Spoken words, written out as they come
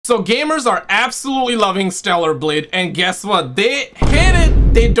So gamers are absolutely loving Stellar Blade, and guess what? They hate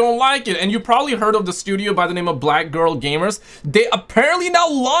it. They don't like it. And you probably heard of the studio by the name of Black Girl Gamers. They apparently now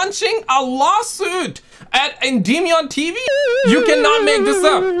launching a lawsuit at Endymiontv. You cannot make this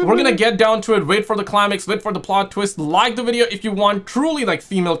up. We're gonna get down to it. Wait for the climax, wait for the plot twist. Like the video if you want truly like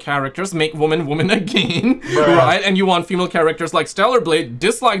female characters, make woman again, right? And you want female characters like Stellar Blade,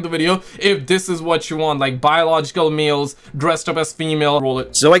 dislike the video if this is what you want, like biological males dressed up as female. Roll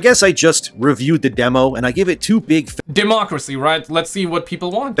it. So I guess I just reviewed the demo and I give it 2 big democracy, right? Let's see what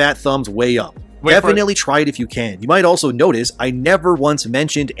people want. fat thumbs way up. Wait Definitely try it if you can. You might also notice I never once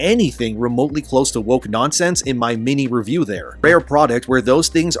mentioned anything remotely close to woke nonsense in my mini review there. Rare product where those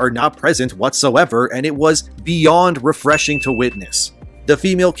things are not present whatsoever, and it was beyond refreshing to witness. The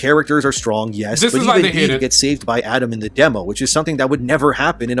female characters are strong, yes, but even Eve gets saved by Adam in the demo, which is something that would never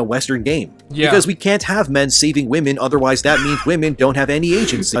happen in a Western game. Because we can't have men saving women, otherwise that means women don't have any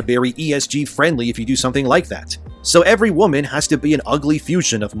agency. Not very ESG friendly if you do something like that. So every woman has to be an ugly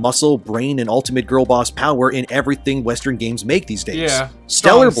fusion of muscle, brain, and ultimate girl boss power in everything Western games make these days. Yeah.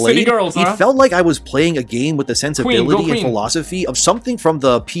 Stellar Blade, girls, it felt like I was playing a game with the sensibility and philosophy of something from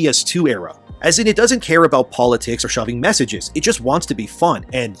the PS2 era. As in, it doesn't care about politics or shoving messages, it just wants to be fun,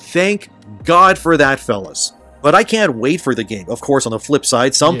 and thank God for that, fellas. But I can't wait for the game. Of course, on the flip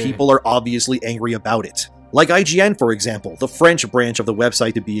side, some people are obviously angry about it. Like IGN, for example, the French branch of the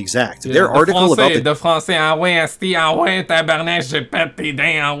website to be exact. Their article about the français, ah ouais, esti, ah ouais, tabarnak, je pète tes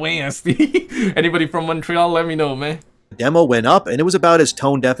dents, ah ouais, esti. Anybody from Montreal, let me know, man. Demo went up, and it was about as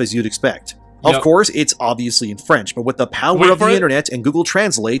tone-deaf as you'd expect. Of course, it's obviously in French, but with the power of the internet and Google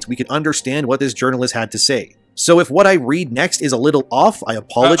Translate, we can understand what this journalist had to say. So if what I read next is a little off, I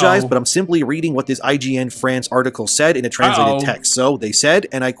apologize, but I'm simply reading what this IGN France article said in a translated text. So they said,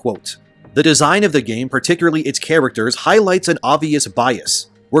 and I quote, "The design of the game, particularly its characters, highlights an obvious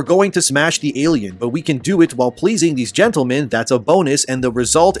bias. We're going to smash the alien, but we can do it while pleasing these gentlemen, that's a bonus, and the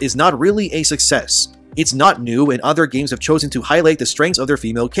result is not really a success. It's not new, and other games have chosen to highlight the strengths of their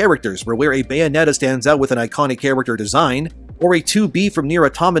female characters, where a Bayonetta stands out with an iconic character design, or a 2B from Nier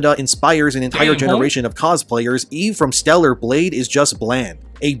Automata inspires an entire generation of cosplayers, Eve from Stellar Blade is just bland.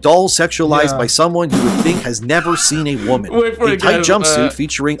 A doll sexualized by someone you would think has never seen a woman. A tight jumpsuit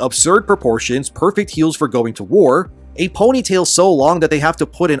featuring absurd proportions, perfect heels for going to war, a ponytail so long that they have to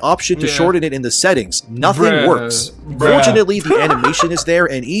put an option to shorten it in the settings. Nothing works. Fortunately, the animation is there,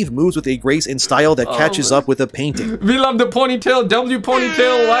 and Eve moves with a grace and style that catches up with a painting. We love the ponytail, W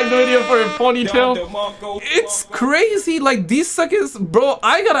ponytail, like the video for a ponytail. It's crazy, like these suckers, bro,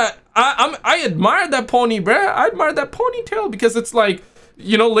 I admire that pony, bro. I admire that ponytail because it's like,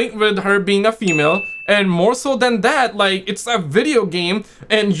 you know, linked with her being a female, and more so than that, like, it's a video game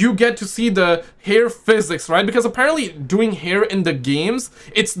and you get to see the hair physics, right? Because apparently doing hair in the games,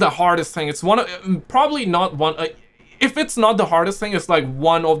 it's the hardest thing. It's one of, probably not one, if it's not the hardest thing, it's like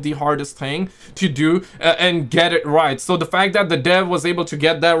one of the hardest thing to do and get it right. So the fact that the dev was able to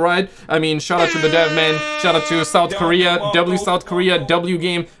get that right, I mean, shout out to the dev, man. Shout out to South Korea, W South Korea, W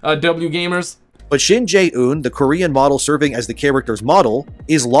Gamers. But Shin Jae-eun, the Korean model serving as the character's model,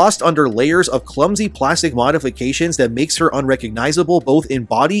 is lost under layers of clumsy plastic modifications that makes her unrecognizable both in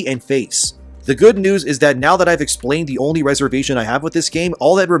body and face. The good news is that now that I've explained the only reservation I have with this game,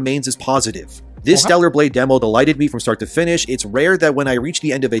 all that remains is positive. This Stellar Blade demo delighted me from start to finish. It's rare that when I reach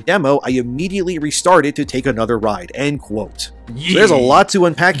the end of a demo, I immediately restart it to take another ride. End quote. So there's a lot to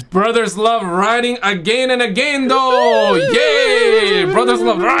unpack. Brothers love riding again and again though! Yay! Brothers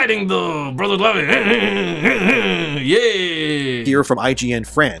love riding though! Brothers love it! Yay! Here from IGN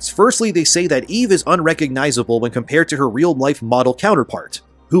France. Firstly, they say that Eve is unrecognizable when compared to her real-life model counterpart,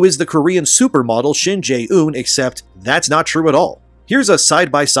 who is the Korean supermodel Shin Jae-eun, except that's not true at all. Here's a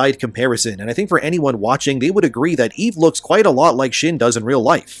side-by-side comparison, and I think for anyone watching, they would agree that Eve looks quite a lot like Shin does in real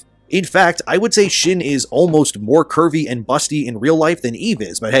life. In fact, I would say Shin is almost more curvy and busty in real life than Eve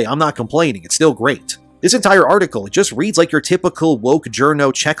is, but hey, I'm not complaining, it's still great. This entire article, it just reads like your typical woke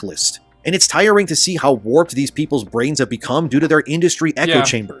journo checklist, and it's tiring to see how warped these people's brains have become due to their industry echo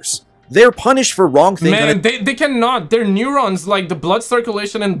chambers. They're punished for wrong things. Man, they cannot. Their neurons, like the blood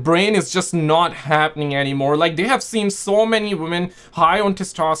circulation and brain is just not happening anymore. Like they have seen so many women high on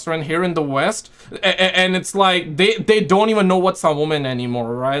testosterone here in the West, and it's like they don't even know what's a woman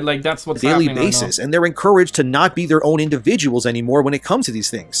anymore, right? Like that's what's happening on a daily basis, and they're encouraged to not be their own individuals anymore when it comes to these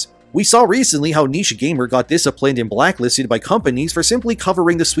things. We saw recently how Niche Gamer got disciplined and blacklisted by companies for simply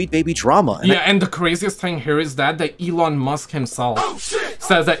covering the sweet baby drama. And the craziest thing here is that Elon Musk himself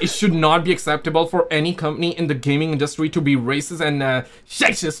says that it should not be acceptable for any company in the gaming industry to be racist and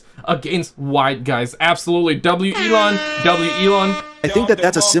sexist against white guys. Absolutely. W Elon. I think that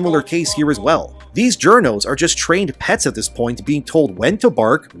that's a similar case here as well. These journos are just trained pets at this point, being told when to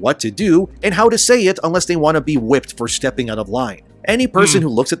bark, what to do, and how to say it unless they want to be whipped for stepping out of line. Any person who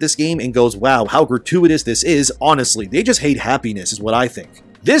looks at this game and goes, wow, how gratuitous this is, honestly, they just hate happiness is what I think.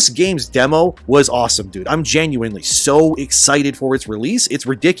 This game's demo was awesome, dude. I'm genuinely so excited for its release, it's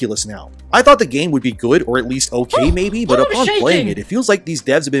ridiculous now. I thought the game would be good, or at least okay maybe, but upon playing it, it feels like these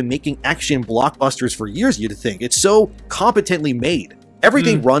devs have been making action blockbusters for years, you'd think. It's so competently made.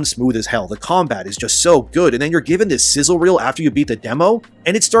 Everything runs smooth as hell, the combat is just so good, and then you're given this sizzle reel after you beat the demo,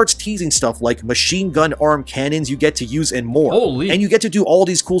 and it starts teasing stuff like machine gun arm cannons you get to use and more. Holy. And you get to do all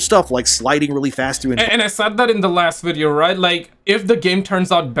these cool stuff like sliding really fast through. And I said that in the last video, right? Like, if the game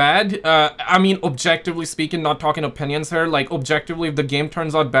turns out bad, I mean, objectively speaking, not talking opinions here, like, objectively, if the game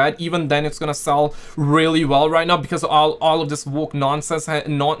turns out bad, even then it's gonna sell really well right now, because all of this woke nonsense,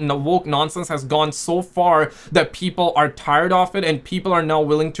 woke nonsense has gone so far that people are tired of it, and people are now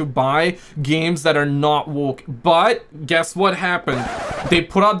willing to buy games that are not woke. But guess what happened? They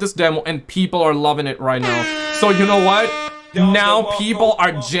put out this demo and people are loving it right now. So you know what? Now people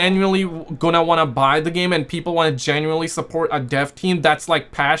are genuinely gonna want to buy the game, and people want to genuinely support a dev team that's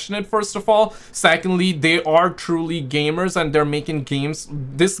like passionate, first of all. Secondly, they are truly gamers and they're making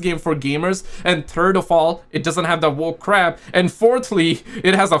this game for gamers. And third of all, it doesn't have that woke crap. And fourthly,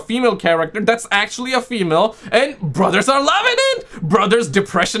 it has a female character that's actually a female, and brothers are loving it. Brothers'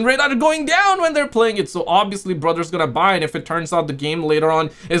 depression rate are going down when they're playing it. So obviously brothers gonna buy it if it turns out the game later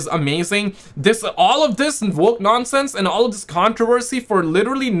on is amazing. All of this woke nonsense and all of this controversy for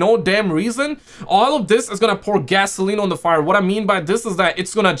literally no damn reason, all of this is gonna pour gasoline on the fire. What I mean by this is that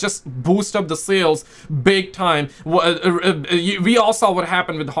it's gonna just boost up the sales big time. We all saw what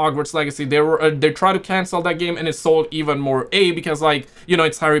happened with Hogwarts Legacy. They tried to cancel that game and it sold even more. A, because, like, you know,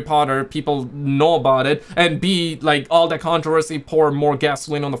 it's Harry Potter, people know about it, and B, like, all that controversy poured more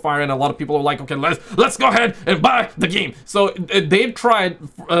gasoline on the fire, and a lot of people are like, okay, let's go ahead and buy the game. So they've tried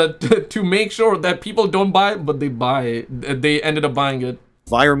to make sure that people don't buy it, but they buy it. They ended up buying it.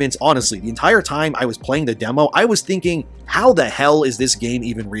 Environments, honestly, the entire time I was playing the demo, I was thinking, how the hell is this game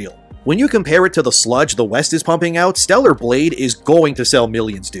even real? When you compare it to the sludge the West is pumping out, Stellar Blade is going to sell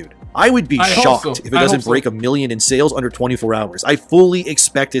millions, dude. I would be shocked if it doesn't break 1 million in sales under 24 hours. I fully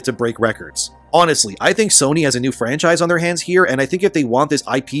expect it to break records. Honestly, I think Sony has a new franchise on their hands here, and I think if they want this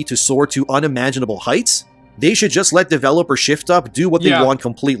IP to soar to unimaginable heights, they should just let developer Shift Up do what they want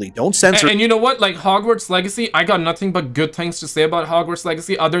completely. Don't censor. And you know what? Like, Hogwarts Legacy, I got nothing but good things to say about Hogwarts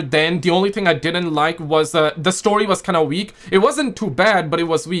Legacy, other than the only thing I didn't like was the story was kind of weak. It wasn't too bad, but it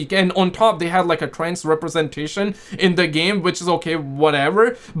was weak. And on top, they had like a trans representation in the game, which is okay,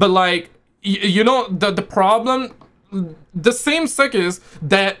 whatever. But like, you know, the problem, the same sickos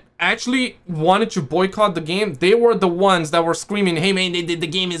that actually wanted to boycott the game, they were the ones that were screaming, hey man, the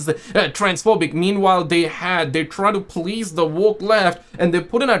game is transphobic. Meanwhile, they tried to please the woke left and they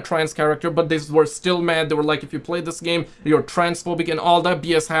put in a trans character, but they were still mad. They were like, if you play this game, you're transphobic, and all that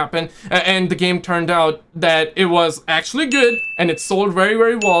BS happened. And the game turned out that it was actually good and it sold very,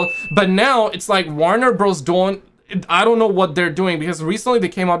 very well. But now it's like Warner Bros. I don't know what they're doing, because recently they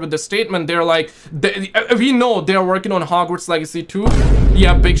came out with the statement. They're like, we know they're working on Hogwarts Legacy 2.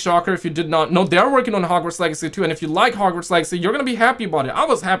 Yeah, big shocker if you did not know. They're working on Hogwarts Legacy 2, and if you like Hogwarts Legacy, you're gonna be happy about it. I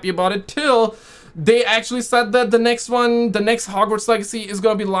was happy about it till they actually said that the next Hogwarts Legacy is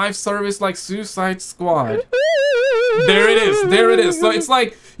gonna be live service like Suicide Squad. There it is. So it's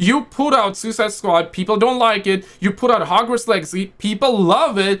like, you put out Suicide Squad, people don't like it. You put out Hogwarts Legacy, people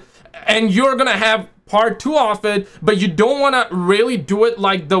love it, and you're gonna have part 2 of it, but you don't want to really do it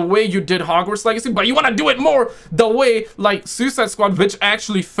like the way you did Hogwarts Legacy, but you want to do it more the way like Suicide Squad, which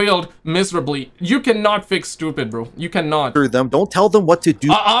actually failed miserably. You cannot fix stupid, bro. You cannot. Don't tell them what to do.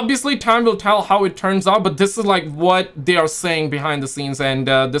 Obviously, time will tell how it turns out, but this is like what they are saying behind the scenes, and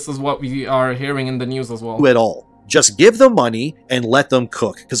this is what we are hearing in the news as well. At all. Just give them money and let them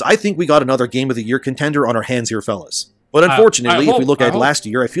cook, because I think we got another Game of the Year contender on our hands here, fellas. But unfortunately, if we look at last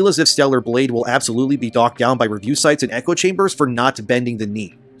year, I feel as if Stellar Blade will absolutely be docked down by review sites and echo chambers for not bending the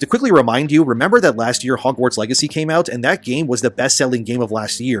knee. To quickly remind you, remember that last year Hogwarts Legacy came out, and that game was the best-selling game of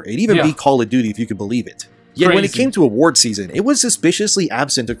last year. It even beat Call of Duty, if you can believe it. Yet when it came to award season, it was suspiciously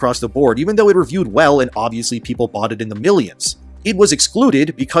absent across the board, even though it reviewed well and obviously people bought it in the millions. It was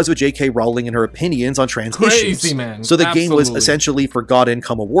excluded because of J.K. Rowling and her opinions on trans issues. Man. So the Absolutely. game was essentially forgotten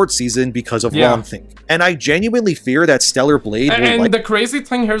come award season because of wrongthink. And I genuinely fear that Stellar Blade will the crazy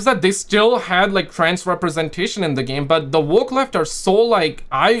thing here is that they still had like trans representation in the game, but the woke left are so like,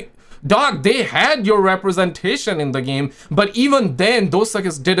 Dog, they had your representation in the game, but even then, those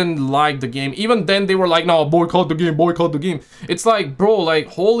suckers didn't like the game. Even then, they were like, no, boycott the game, boycott the game. It's like, bro, like,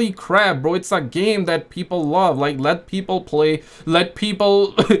 holy crap, bro, it's a game that people love. Like, let people play, let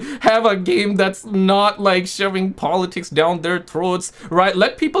people have a game that's not, like, shoving politics down their throats, right?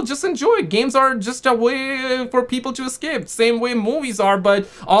 Let people just enjoy it. Games are just a way for people to escape, same way movies are, but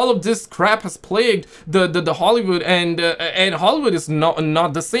all of this crap has plagued the Hollywood, and Hollywood is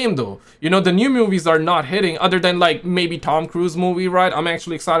not the same, though. You know, the new movies are not hitting, other than like maybe Tom Cruise movie, right? I'm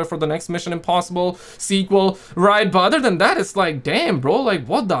actually excited for the next Mission Impossible sequel, right? But other than that, it's like, damn, bro, like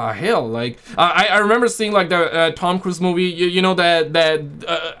what the hell? Like I remember seeing like the Tom Cruise movie, you know,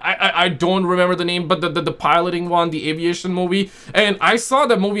 I don't remember the name, but the piloting one, the aviation movie, and I saw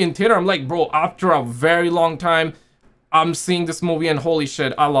that movie in theater. I'm like, bro, after a very long time, I'm seeing this movie, and holy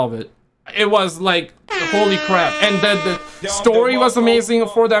shit, I love it. It was like, holy crap. And the story was amazing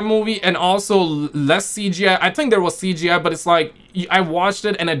for that movie, and also less CGI. I think there was CGI, but it's like, I watched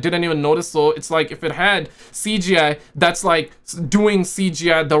it and I didn't even notice. So it's like, if it had CGI, that's like doing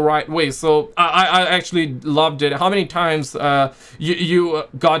CGI the right way. So I actually loved it. How many times you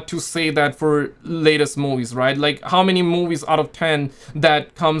got to say that for latest movies, right? Like, how many movies out of 10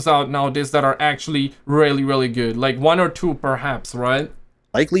 that comes out nowadays that are actually really, really good? Like 1 or 2 perhaps, right?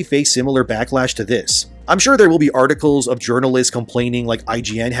 Likely face similar backlash to this. I'm sure there will be articles of journalists complaining like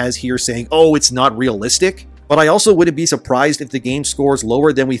IGN has here saying, oh, it's not realistic. But I also wouldn't be surprised if the game scores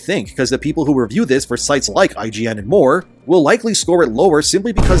lower than we think, because the people who review this for sites like IGN and more will likely score it lower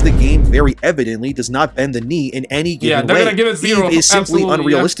simply because the game very evidently does not bend the knee in any given way. Gonna give it 0. It is simply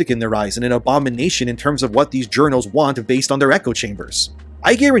unrealistic in their eyes and an abomination in terms of what these journals want based on their echo chambers.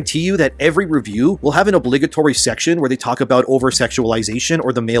 I guarantee you that every review will have an obligatory section where they talk about over-sexualization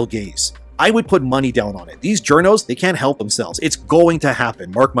or the male gaze. I would put money down on it. These journos, they can't help themselves. It's going to happen,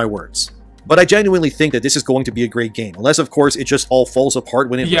 mark my words. But I genuinely think that this is going to be a great game, unless of course it just all falls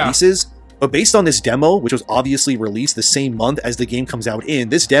apart when it releases. But based on this demo, which was obviously released the same month as the game comes out in,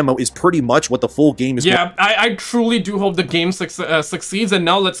 this demo is pretty much what the full game is. Yeah, I truly do hope the game succeeds, and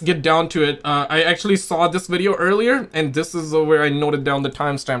now let's get down to it. I actually saw this video earlier, and this is where I noted down the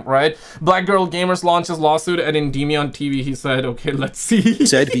timestamp, right? Black Girl Gamers launches lawsuit at Endymiontv. He said, okay, let's see.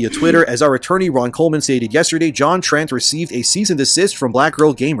 Said via Twitter, as our attorney Ron Coleman stated yesterday, John Trent received a cease and desist from Black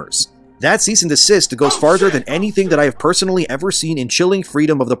Girl Gamers. That cease and desist goes farther than anything that I have personally ever seen in chilling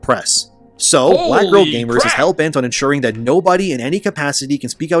freedom of the press. So, Black Girl Gamers is hell-bent on ensuring that nobody in any capacity can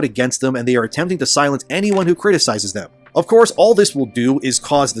speak out against them, and they are attempting to silence anyone who criticizes them. Of course, all this will do is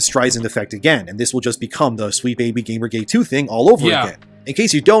cause the Streisand effect again, and this will just become the Sweet Baby Gamergate 2 thing all over again. In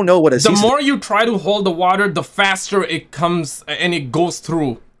case you don't know what a the more you try to hold the water, the faster it comes and it goes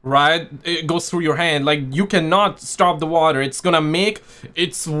through. Right? It goes through your hand. Like, you cannot stop the water. It's gonna make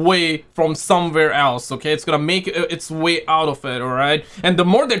its way from somewhere else, okay? It's gonna make its way out of it, alright? And the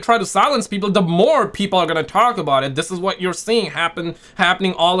more they try to silence people, the more people are gonna talk about it. This is what you're seeing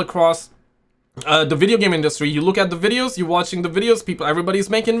happening all across the video game industry. You look at the videos, you're watching the videos, everybody's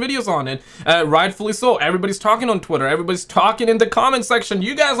making videos on it, rightfully so. Everybody's talking on Twitter, everybody's talking in the comment section.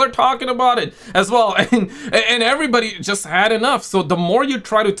 You guys are talking about it as well, and everybody just had enough. So the more you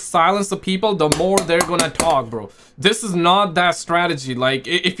try to silence the people, the more they're gonna talk, bro. This is not that strategy. Like,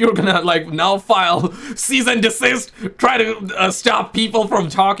 if you're gonna like now file cease and desist, try to stop people from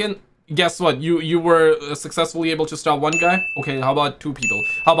talking, guess what? You were successfully able to stop 1 guy? Okay, how about 2 people?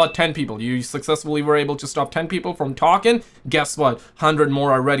 How about 10 people? You successfully were able to stop 10 people from talking? Guess what? 100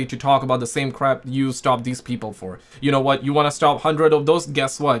 more are ready to talk about the same crap you stopped these people for. You know what? You want to stop 100 of those?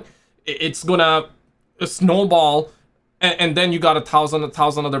 Guess what? It's gonna snowball, and then you got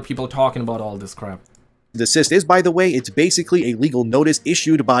 1,000 other people talking about all this crap. Desist is, by the way, it's basically a legal notice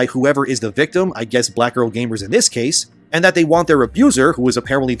issued by whoever is the victim, I guess Black Girl Gamers in this case, and that they want their abuser, who is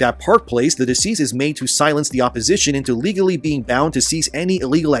apparently that Park Place, the deceased is made to silence the opposition into legally being bound to cease any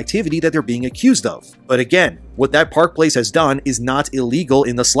illegal activity that they're being accused of. But again, what that Park Place has done is not illegal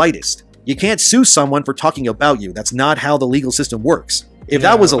in the slightest. You can't sue someone for talking about you. That's not how the legal system works. If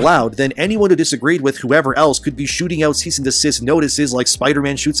that was allowed, then anyone who disagreed with whoever else could be shooting out cease and desist notices like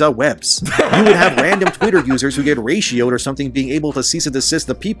Spider-Man shoots out webs. You would have random Twitter users who get ratioed or something being able to cease and desist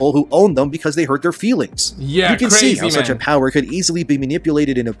the people who own them because they hurt their feelings. Yeah, you can see how such a power could easily be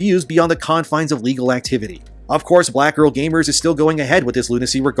manipulated and abused beyond the confines of legal activity. Of course, Black Girl Gamers is still going ahead with this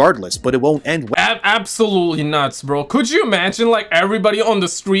lunacy regardless, but it won't end well. Absolutely nuts, bro. Could you imagine, like, everybody on the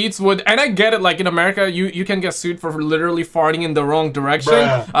streets would, and I get it, like, in America, you can get sued for literally farting in the wrong direction.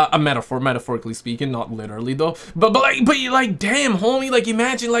 A metaphor, metaphorically speaking, not literally, though. But you like, damn, homie, like,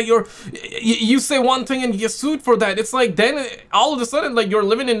 imagine, like, you say one thing and you get sued for that. It's like, then, all of a sudden, like, you're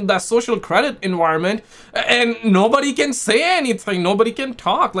living in that social credit environment, and nobody can say anything, nobody can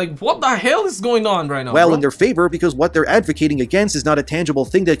talk. Like, what the hell is going on right now, well, bro? in their favor, because what they're advocating against is not a tangible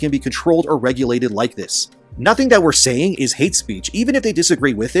thing that can be controlled or regulated like this. Nothing that we're saying is hate speech. Even if they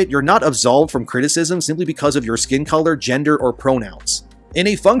disagree with it, you're not absolved from criticism simply because of your skin color, gender, or pronouns. In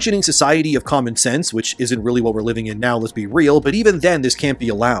a functioning society of common sense, which isn't really what we're living in now, let's be real, but even then this can't be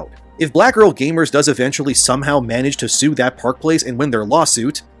allowed. If Black Girl Gamers does eventually somehow manage to sue that park place and win their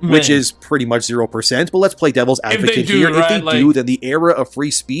lawsuit, which is pretty much 0%, but let's play devil's advocate here. If they do, then the era of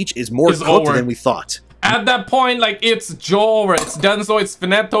free speech is more cooked than we thought. At that point, like, it's Joe, it's Dunzo, it's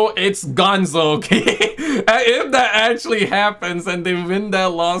Finetto, it's Gonzo, okay? If that actually happens and they win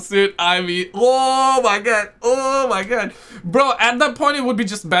that lawsuit, I mean, oh my god. Bro, at that point, it would be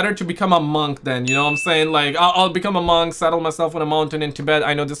just better to become a monk then, you know what I'm saying? Like, I'll become a monk, settle myself on a mountain in Tibet.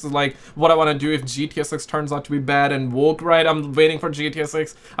 I know this is, like, what I want to do if GTA 6 turns out to be bad and woke, right? I'm waiting for GTA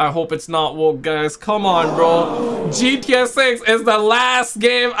 6. I hope it's not woke, guys. Come on, bro. GTA 6 is the last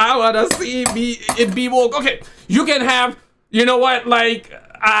game I want to see it be woke. Okay, you can have, you know what, like,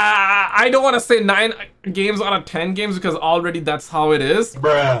 I don't want to say 9 games out of 10 games because already that's how it is.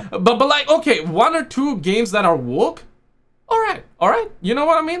 Bruh. But like, okay, 1 or 2 games that are woke, all right, you know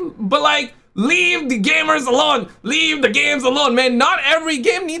what I mean? But like, leave the gamers alone, leave the games alone, man. Not every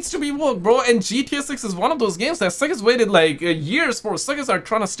game needs to be woke, bro. And GTA 6 is one of those games that Sega waited like years for. Sega are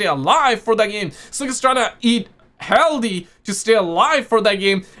trying to stay alive for that game. Sega trying to eat healthy to stay alive for that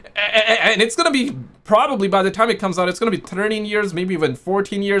game, and it's gonna be probably, by the time it comes out, it's gonna be 13 years, maybe even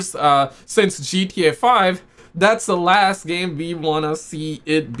 14 years since GTA 5. That's the last game we wanna see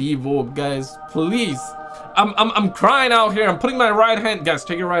it be woke, guys. Please. I'm crying out here. I'm putting my right hand, guys.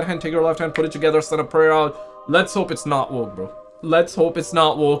 Take your right hand, take your left hand, put it together, send a prayer out. Let's hope it's not woke, bro. Let's hope it's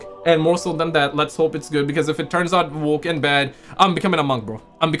not woke, and more so than that, let's hope it's good, because if it turns out woke and bad, I'm becoming a monk, bro.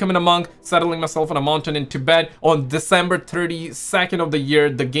 I'm becoming a monk, settling myself on a mountain in Tibet on December 32nd of the year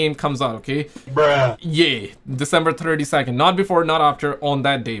the game comes out, okay? Bruh. Yeah, December 32nd. Not before, not after, on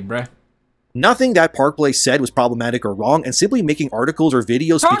that day, bruh. Nothing that Park Place said was problematic or wrong, and simply making articles or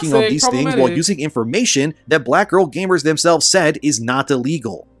videos speaking on these things while using information that Black Girl Gamers themselves said is not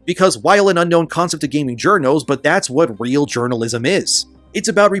illegal. Because while an unknown concept to gaming journals, but that's what real journalism is. It's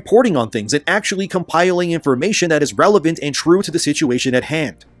about reporting on things and actually compiling information that is relevant and true to the situation at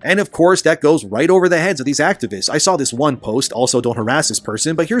hand. And of course, that goes right over the heads of these activists. I saw this one post, also don't harass this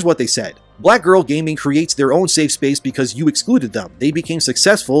person, but here's what they said. Black Girl Gaming creates their own safe space because you excluded them. They became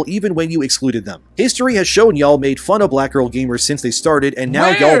successful even when you excluded them. History has shown y'all made fun of Black Girl Gamers since they started, and now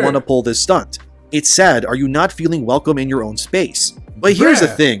y'all want to pull this stunt. It's sad, are you not feeling welcome in your own space? But here's the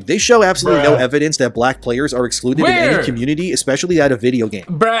thing, they show absolutely no evidence that black players are excluded in any community, especially that of video game.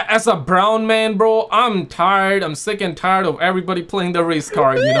 Bruh, as a brown man, bro, I'm tired, I'm sick and tired of everybody playing the race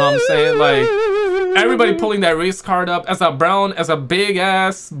card, you know what I'm saying? Like, everybody pulling that race card up as a big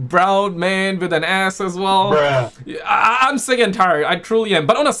ass brown man with an ass as well. I'm sick and tired, I truly am.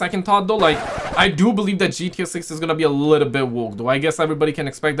 But on a second thought though, like, I do believe that GTA 6 is gonna be a little bit woke though. I guess everybody can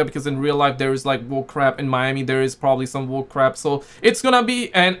expect that because in real life there is like woke crap. In Miami there is probably some woke crap, so it's gonna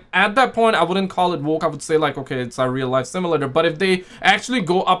be, and at that point I wouldn't call it woke, I would say like, okay, it's a real life simulator. But if they actually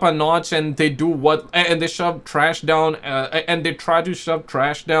go up a notch and they do what, and they shove trash down, and they try to shove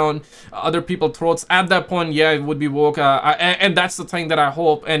trash down other people's throats, at that point, yeah, it would be woke. And that's the thing that I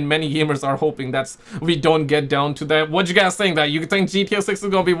hope, and many gamers are hoping, that's we don't get down to that. What you guys think? That you think GTA 6 is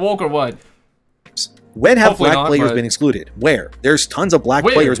gonna be woke or what? When have black players been excluded? Where? There's tons of black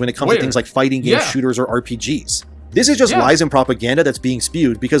players when it comes to things like fighting games, shooters, or RPGs. This is just lies and propaganda that's being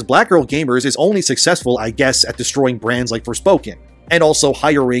spewed because Black Girl Gamers is only successful, I guess, at destroying brands like Forspoken, and also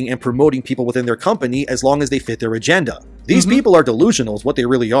hiring and promoting people within their company as long as they fit their agenda. These people are delusional is what they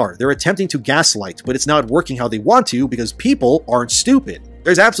really are. They're attempting to gaslight, but it's not working how they want to because people aren't stupid.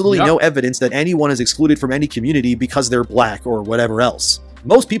 There's absolutely no evidence that anyone is excluded from any community because they're black or whatever else.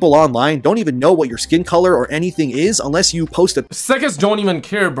 Most people online don't even know what your skin color or anything is unless you post a— Seconds don't even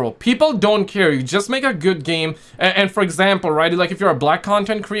care, bro. People don't care. You just make a good game. And for example, right, like if you're a black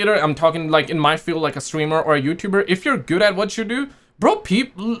content creator, I'm talking like in my field like a streamer or a YouTuber, if you're good at what you do, bro,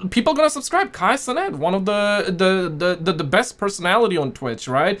 people gonna subscribe. Kai Cenat, one of the best personality on Twitch,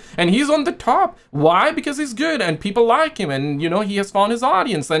 right? And he's on the top. Why? Because he's good and people like him, and you know, he has found his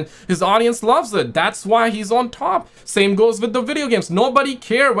audience and his audience loves it. That's why he's on top. Same goes with the video games. Nobody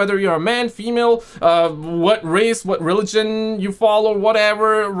care whether you're a man, female, what race, what religion you follow,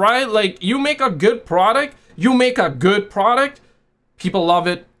 whatever, right? Like, you make a good product, people love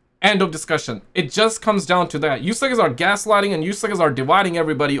it. End of discussion. It just comes down to that. You suckers are gaslighting and you suckers are dividing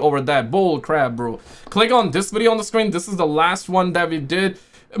everybody over that bull crap, bro. Click on this video on the screen. This is the last one that we did.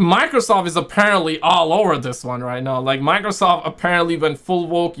 Microsoft is apparently all over this one right now. Like, Microsoft apparently went full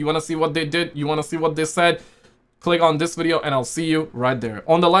woke. You want to see what they did? You want to see what they said? Click on this video and I'll see you right there.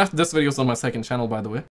 On the left, this video is on my second channel, by the way.